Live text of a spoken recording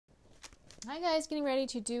Hi guys, getting ready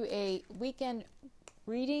to do a weekend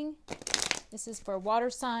reading. This is for water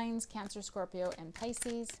signs, Cancer, Scorpio, and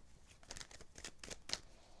Pisces.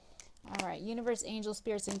 All right, universe, angels,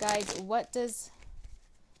 spirits, and guides. What does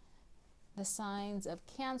the signs of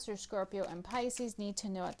Cancer, Scorpio, and Pisces need to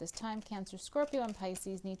know at this time? Cancer, Scorpio, and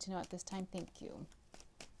Pisces need to know at this time. Thank you.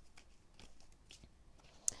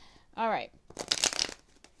 All right.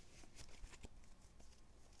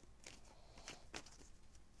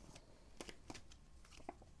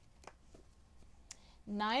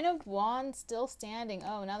 Nine of Wands still standing.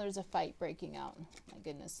 Oh, now there's a fight breaking out. My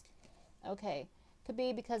goodness. Okay. Could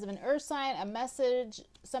be because of an earth sign, a message,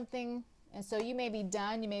 something. And so you may be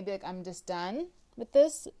done. You may be like, I'm just done with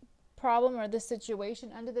this problem or this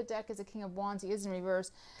situation. Under the deck is a King of Wands. He is in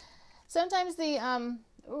reverse. Sometimes the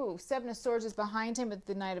Seven of Swords is behind him with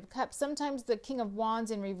the Knight of Cups. Sometimes the King of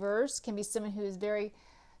Wands in reverse can be someone who is very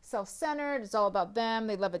self-centered. It's all about them.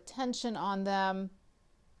 They love attention on them.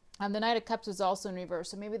 The Knight of Cups was also in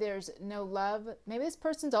reverse. So maybe there's no love. Maybe this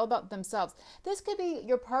person's all about themselves. This could be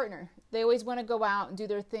your partner. They always want to go out and do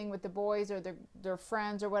their thing with the boys or their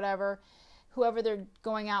friends or whatever, whoever they're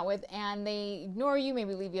going out with, and they ignore you,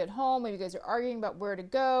 maybe leave you at home. Maybe you guys are arguing about where to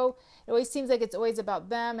go. It always seems like it's always about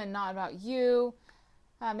them and not about you.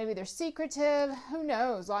 Maybe they're secretive. Who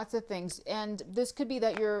knows? Lots of things. And this could be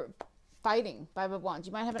that you're fighting. Five of Wands.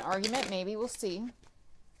 You might have an argument. Maybe. We'll see.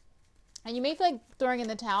 And you may feel like throwing in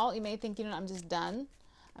the towel. You may think, you know, I'm just done.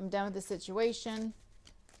 I'm done with the situation.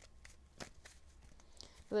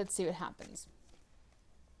 But let's see what happens.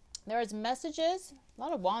 There is messages. A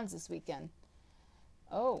lot of wands this weekend.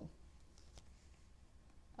 Oh.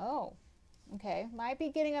 Okay. Might be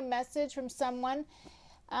getting a message from someone.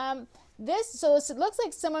 So it looks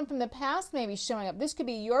like someone from the past may be showing up. This could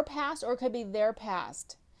be your past or it could be their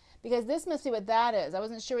past. Because this must be what that is. I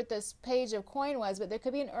wasn't sure what this page of coin was, but there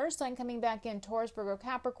could be an earth sign coming back in, Taurus, Virgo,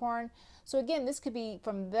 Capricorn. So again, this could be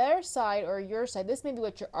from their side or your side. This may be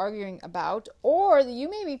what you're arguing about. Or you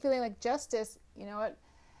may be feeling like justice. You know what?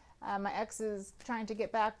 My ex is trying to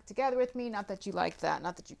get back together with me. Not that you like that.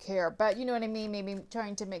 Not that you care. But you know what I mean? Maybe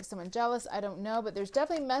trying to make someone jealous. I don't know. But there's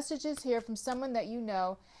definitely messages here from someone that you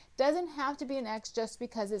know. Doesn't have to be an ex just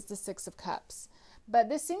because it's the Six of Cups. But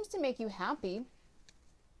this seems to make you happy.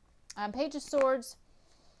 Page of Swords.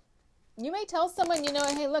 You may tell someone, you know,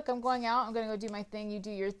 hey, look, I'm going out. I'm going to go do my thing. You do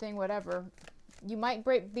your thing, whatever. You might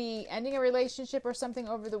be ending a relationship or something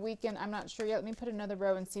over the weekend. I'm not sure yet. Let me put another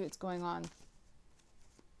row and see what's going on.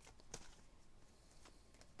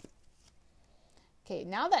 Okay,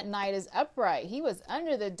 now that Knight is upright. He was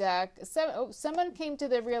under the deck. Someone came to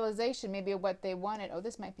the realization maybe of what they wanted. Oh,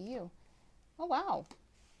 this might be you. Oh, wow.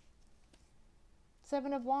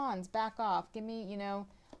 Seven of Wands. Back off. Give me, you know,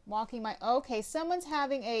 walking my... Okay, someone's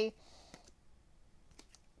having a...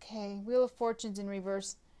 Okay, Wheel of Fortune's in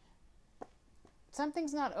reverse.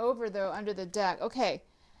 Something's not over, though, under the deck. Okay,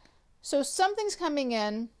 so something's coming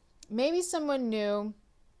in. Maybe someone new.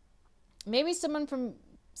 Maybe someone's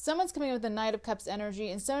coming in with the Knight of Cups energy,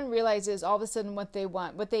 and someone realizes all of a sudden what they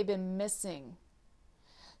want, what they've been missing.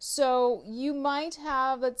 So you might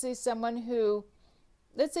have, let's say, someone who...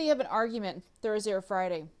 Let's say you have an argument Thursday or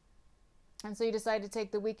Friday. And so you decide to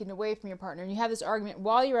take the weekend away from your partner. And you have this argument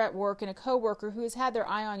while you're at work, and a coworker who has had their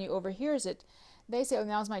eye on you overhears it. They say, oh,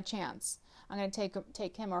 now's my chance. I'm going to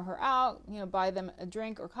take him or her out, you know, buy them a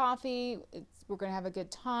drink or coffee. We're going to have a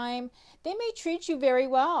good time. They may treat you very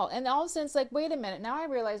well. And all of a sudden it's like, wait a minute. Now I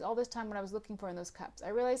realize all this time what I was looking for in those cups. I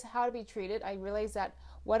realize how to be treated. I realize that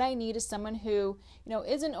what I need is someone who, you know,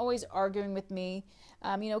 isn't always arguing with me.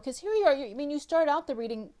 You know, because here you are. I mean, you start out the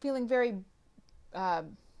reading feeling very...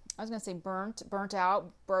 I was going to say burnt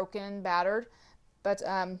out, broken, battered, but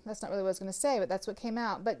that's not really what I was going to say, but that's what came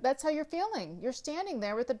out. But that's how you're feeling. You're standing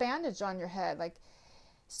there with a bandage on your head.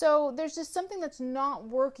 So there's just something that's not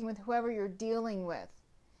working with whoever you're dealing with.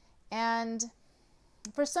 And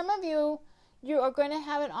for some of you, you are going to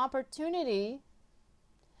have an opportunity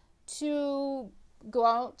to go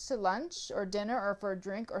out to lunch or dinner or for a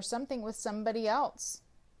drink or something with somebody else.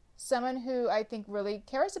 Someone who I think really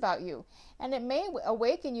cares about you. And it may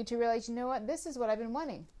awaken you to realize, you know what, this is what I've been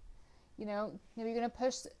wanting. You know, maybe you're going to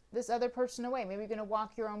push this other person away. Maybe you're going to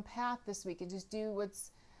walk your own path this week and just do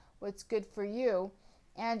what's good for you.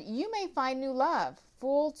 And you may find new love.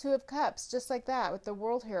 Full Two of Cups, just like that with the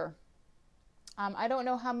World here. I don't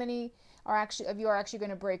know how many of you are actually going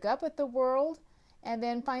to break up with the World and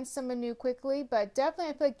then find someone new quickly. But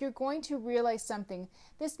definitely I feel like you're going to realize something.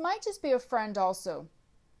 This might just be a friend also.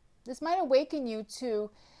 This might awaken you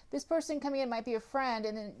to this person coming in might be a friend,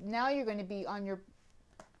 and then now you're going to be on your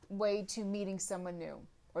way to meeting someone new.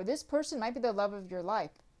 Or this person might be the love of your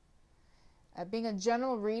life. being a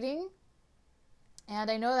general reading. And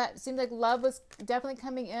I know that it seems like love was definitely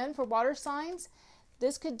coming in for water signs.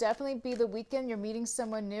 This could definitely be the weekend you're meeting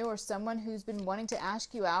someone new, or someone who's been wanting to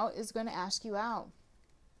ask you out is going to ask you out.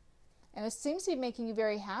 And it seems to be making you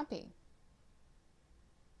very happy.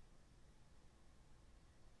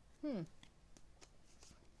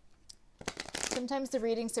 Sometimes the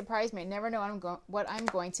readings surprise me. I never know what I'm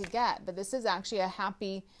going to get. But this is actually a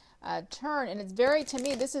happy turn. And it's very, to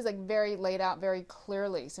me, this is like very laid out very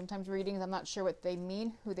clearly. Sometimes readings, I'm not sure what they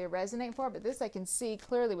mean, who they resonate for. But this I can see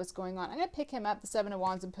clearly what's going on. I'm going to pick him up, the Seven of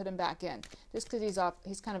Wands, and put him back in. Just because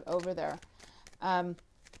he's kind of over there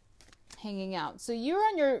hanging out. So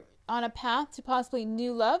you're on a path to possibly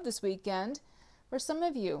new love this weekend for some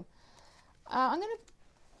of you. I'm going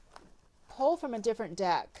to pull from a different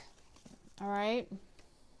deck. All right.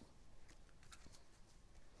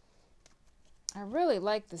 I really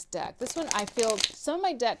like this deck. This one, I feel some of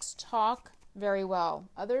my decks talk very well.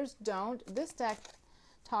 Others don't. This deck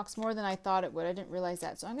talks more than I thought it would. I didn't realize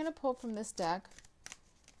that. So I'm going to pull from this deck.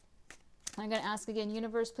 I'm going to ask again,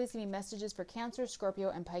 universe, please give me messages for Cancer, Scorpio,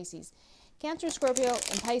 and Pisces. Cancer, Scorpio,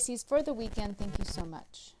 and Pisces for the weekend. Thank you so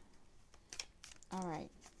much. All right.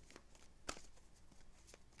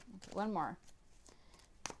 Okay, one more.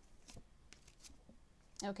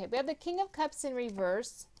 Okay, we have the King of Cups in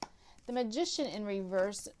reverse, the Magician in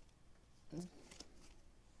reverse,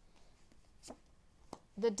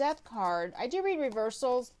 the Death card. I do read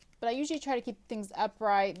reversals, but I usually try to keep things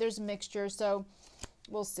upright. There's a mixture, so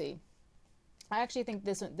we'll see. I actually think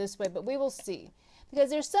this went this way, but we will see.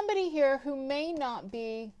 Because there's somebody here who may not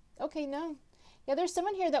be, okay, no. Yeah, there's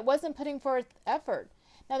someone here that wasn't putting forth effort.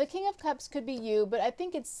 Now, the King of Cups could be you, but I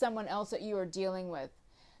think it's someone else that you are dealing with.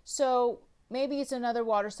 So maybe it's another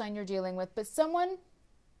water sign you're dealing with, but someone,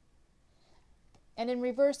 and in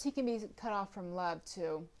reverse, he can be cut off from love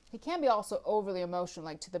too. He can be also overly emotional,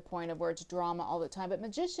 like to the point of where it's drama all the time, but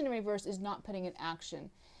Magician in reverse is not putting in action.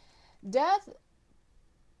 Death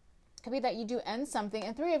could be that you do end something,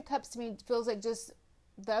 and Three of Cups to me feels like just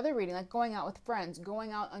the other reading, like going out with friends,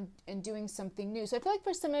 going out and doing something new. So I feel like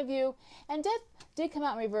for some of you, and Death did come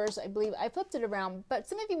out in reverse, I believe. I flipped it around, but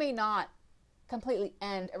some of you may not completely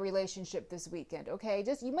end a relationship this weekend, okay?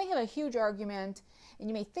 Just, you may have a huge argument, and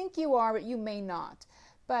you may think you are, but you may not.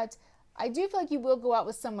 But I do feel like you will go out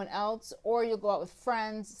with someone else, or you'll go out with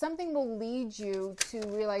friends. Something will lead you to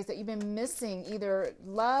realize that you've been missing either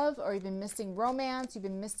love, or you've been missing romance, you've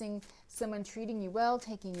been missing someone treating you well,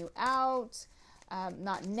 taking you out,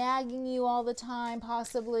 not nagging you all the time,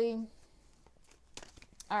 possibly.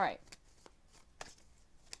 All right.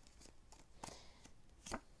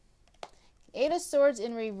 Eight of Swords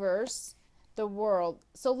in reverse, the World.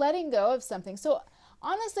 So letting go of something. So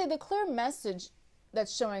honestly, the clear message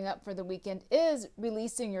that's showing up for the weekend is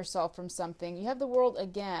releasing yourself from something. You have the World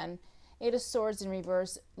again. Eight of Swords in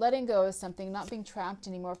reverse, letting go of something, not being trapped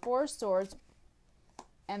anymore. Four of Swords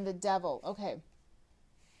and the Devil. Okay.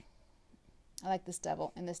 I like this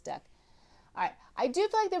Devil in this deck. All right. I do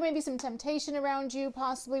feel like there may be some temptation around you,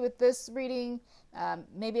 possibly with this reading.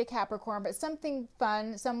 Maybe a Capricorn, but something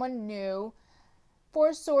fun, someone new.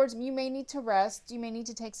 Four of Swords, you may need to rest. You may need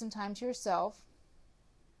to take some time to yourself.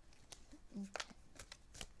 Okay.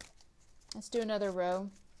 Let's do another row.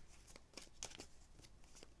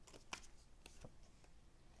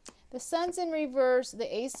 The Sun's in reverse,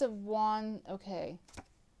 the Ace of Wands. Okay.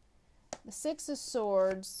 The Six of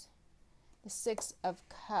Swords, the Six of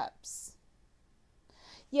Cups.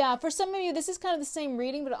 Yeah, for some of you, this is kind of the same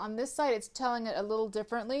reading, but on this side, it's telling it a little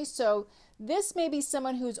differently. So this may be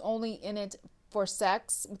someone who's only in it for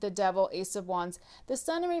sex, with the Devil, Ace of Wands. The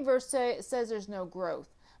Sun in reverse says there's no growth,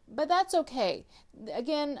 but that's okay.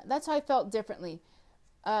 Again, that's how I felt differently.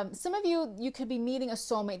 Some of you, you could be meeting a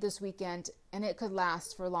soulmate this weekend, and it could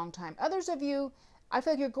last for a long time. Others of you, I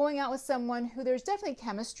feel like you're going out with someone who there's definitely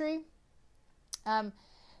chemistry.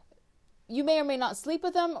 You may or may not sleep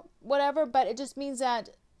with them, whatever, but it just means that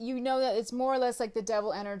you know that it's more or less like the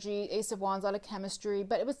Devil energy, Ace of Wands, a lot of chemistry,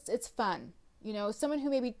 but it's fun. You know, someone who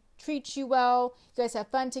maybe treats you well, you guys have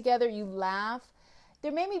fun together, you laugh.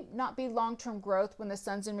 There may not be long-term growth when the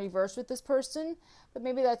Sun's in reverse with this person, but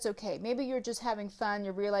maybe that's okay. Maybe you're just having fun,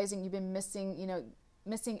 you're realizing you've been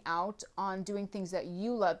missing out on doing things that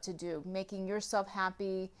you love to do, making yourself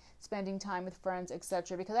happy, spending time with friends,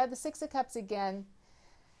 etc. Because I have the Six of Cups again,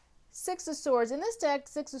 Six of Swords. In this deck,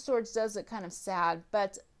 Six of Swords does look kind of sad,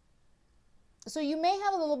 but so you may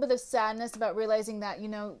have a little bit of sadness about realizing that,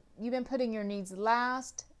 you've been putting your needs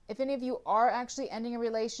last. If any of you are actually ending a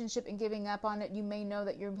relationship and giving up on it, you may know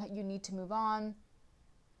that you need to move on.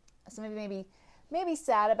 Some of you may be maybe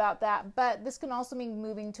sad about that, but this can also mean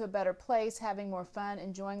moving to a better place, having more fun,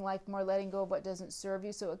 enjoying life more, letting go of what doesn't serve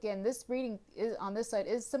you. So again, this reading is, on this side,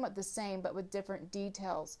 is somewhat the same, but with different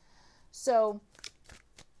details. So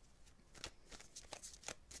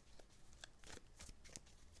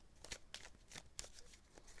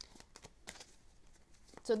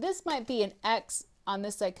this might be an X on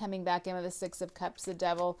this side coming back in with the Six of Cups, the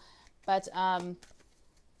Devil. But let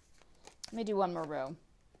me do one more row.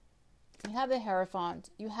 You have the Hierophant.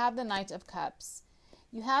 You have the Knight of Cups.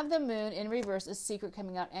 You have the Moon in reverse, a secret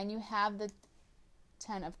coming out. And you have the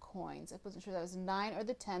 10 of Coins. I wasn't sure that was 9 or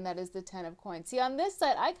the 10. That is the 10 of Coins. See, on this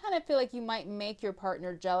side, I kind of feel like you might make your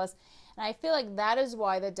partner jealous. And I feel like that is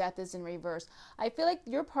why the Death is in reverse. I feel like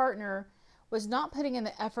your partner was not putting in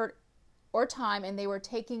the effort or time, and they were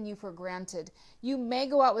taking you for granted. You may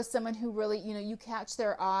go out with someone who really, you catch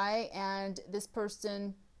their eye, and this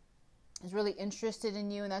person is really interested in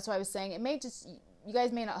you, and that's why I was saying it may just, you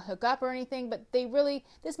guys may not hook up or anything, but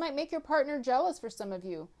this might make your partner jealous for some of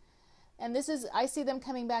you. And this is, I see them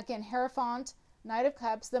coming back in. Hierophant, Knight of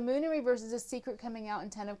Cups, the Moon in reverse is a secret coming out,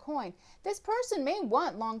 and 10 of Coin. This person may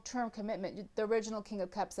want long-term commitment, the original King of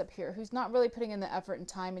Cups up here, who's not really putting in the effort and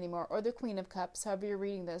time anymore, or the Queen of Cups, however you're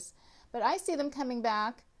reading this. But I see them coming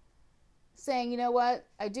back saying, you know what,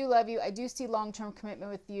 I do love you. I do see long-term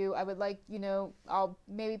commitment with you. I would like, I'll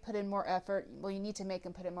maybe put in more effort. Well, you need to make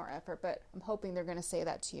them put in more effort, but I'm hoping they're going to say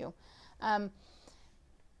that to you.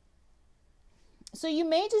 So you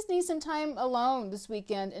may just need some time alone this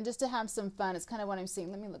weekend and just to have some fun. It's kind of what I'm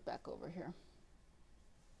seeing. Let me look back over here.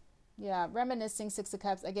 Yeah, reminiscing, Six of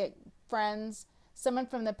Cups. I get friends, someone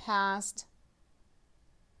from the past.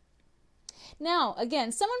 Now,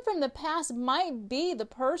 again, someone from the past might be the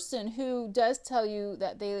person who does tell you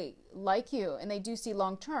that they like you and they do see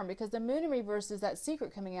long term, because the Moon in reverse is that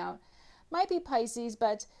secret coming out. Might be Pisces,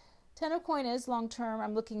 but 10 of Coin is long term.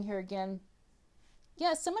 I'm looking here again.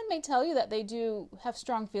 Yeah, someone may tell you that they do have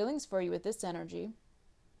strong feelings for you with this energy.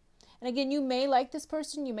 And again, you may like this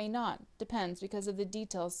person, you may not. Depends, because of the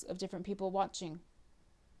details of different people watching.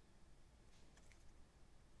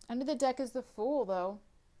 Under the deck is the Fool, though.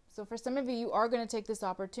 So for some of you, you are going to take this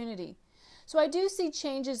opportunity. So I do see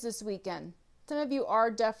changes this weekend. Some of you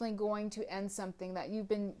are definitely going to end something that you've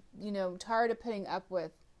been, tired of putting up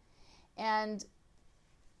with. And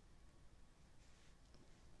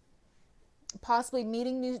possibly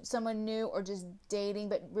meeting someone new, or just dating,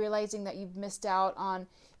 but realizing that you've missed out on,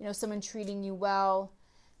 someone treating you well,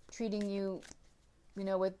 treating you,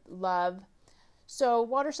 with love. So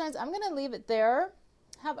water signs, I'm going to leave it there.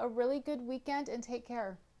 Have a really good weekend and take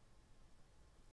care.